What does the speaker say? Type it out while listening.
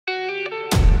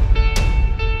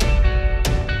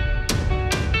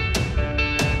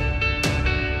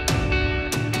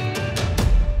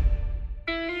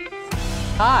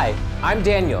Hi, I'm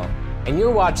Daniel, and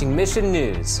you're watching Mission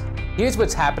News. Here's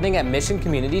what's happening at Mission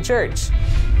Community Church.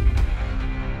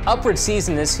 Upward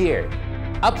season is here.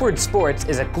 Upward Sports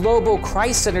is a global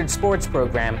Christ-centered sports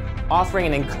program offering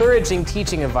an encouraging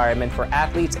teaching environment for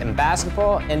athletes in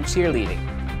basketball and cheerleading.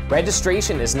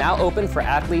 Registration is now open for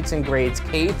athletes in grades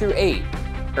K through 8.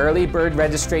 Early bird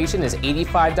registration is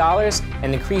 $85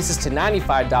 and increases to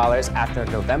 $95 after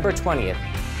November 20th.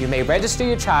 You may register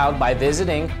your child by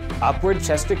visiting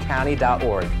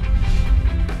upwardchestercounty.org.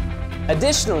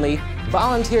 Additionally,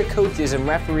 volunteer coaches and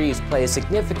referees play a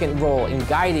significant role in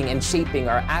guiding and shaping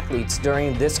our athletes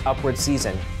during this Upward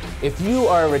season. If you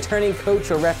are a returning coach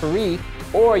or referee,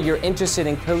 or you're interested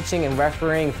in coaching and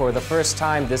refereeing for the first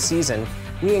time this season,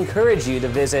 we encourage you to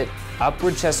visit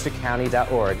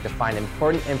upwardchestercounty.org to find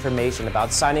important information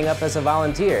about signing up as a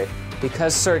volunteer.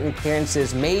 Because certain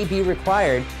clearances may be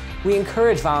required, we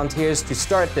encourage volunteers to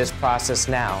start this process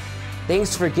now.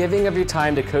 Thanks for giving of your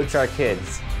time to coach our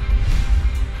kids.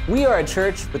 We are a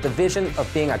church with the vision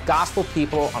of being a gospel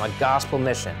people on a gospel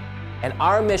mission. And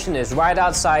our mission is right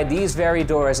outside these very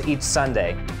doors each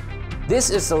Sunday.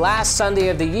 This is the last Sunday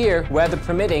of the year, weather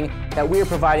permitting, that we are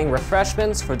providing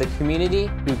refreshments for the community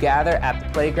who gather at the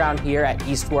playground here at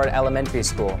Eastward Elementary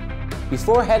School.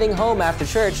 Before heading home after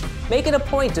church, make it a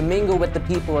point to mingle with the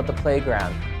people at the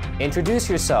playground. Introduce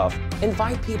yourself,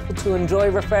 invite people to enjoy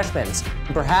refreshments,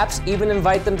 and perhaps even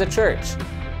invite them to church.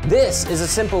 This is a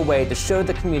simple way to show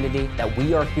the community that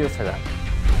we are here for them.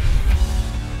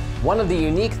 One of the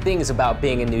unique things about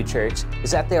being a new church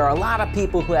is that there are a lot of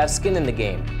people who have skin in the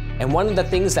game. And one of the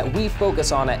things that we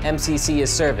focus on at MCC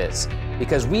is service,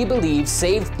 because we believe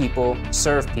saved people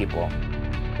serve people.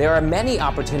 There are many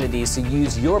opportunities to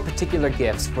use your particular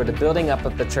gifts for the building up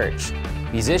of the church.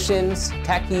 Musicians,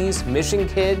 techies, mission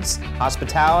kids,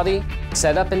 hospitality,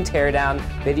 setup and teardown,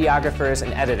 videographers,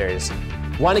 and editors.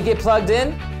 Want to get plugged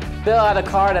in? Fill out a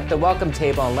card at the welcome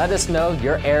table and let us know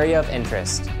your area of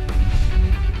interest.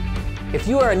 If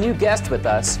you are a new guest with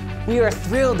us, we are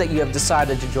thrilled that you have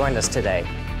decided to join us today.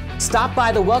 Stop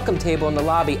by the welcome table in the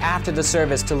lobby after the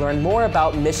service to learn more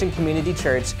about Mission Community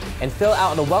Church and fill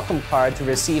out a welcome card to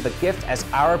receive a gift as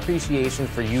our appreciation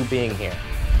for you being here.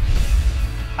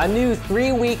 A new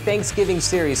 3-week Thanksgiving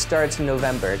series starts in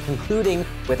November, concluding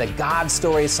with a God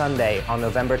Story Sunday on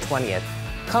November 20th.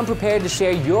 Come prepared to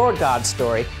share your God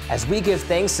story as we give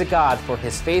thanks to God for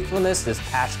His faithfulness this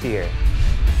past year.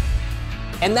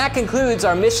 And that concludes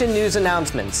our Mission News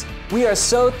announcements. We are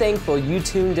so thankful you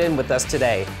tuned in with us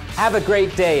today. Have a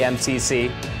great day,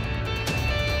 MCC.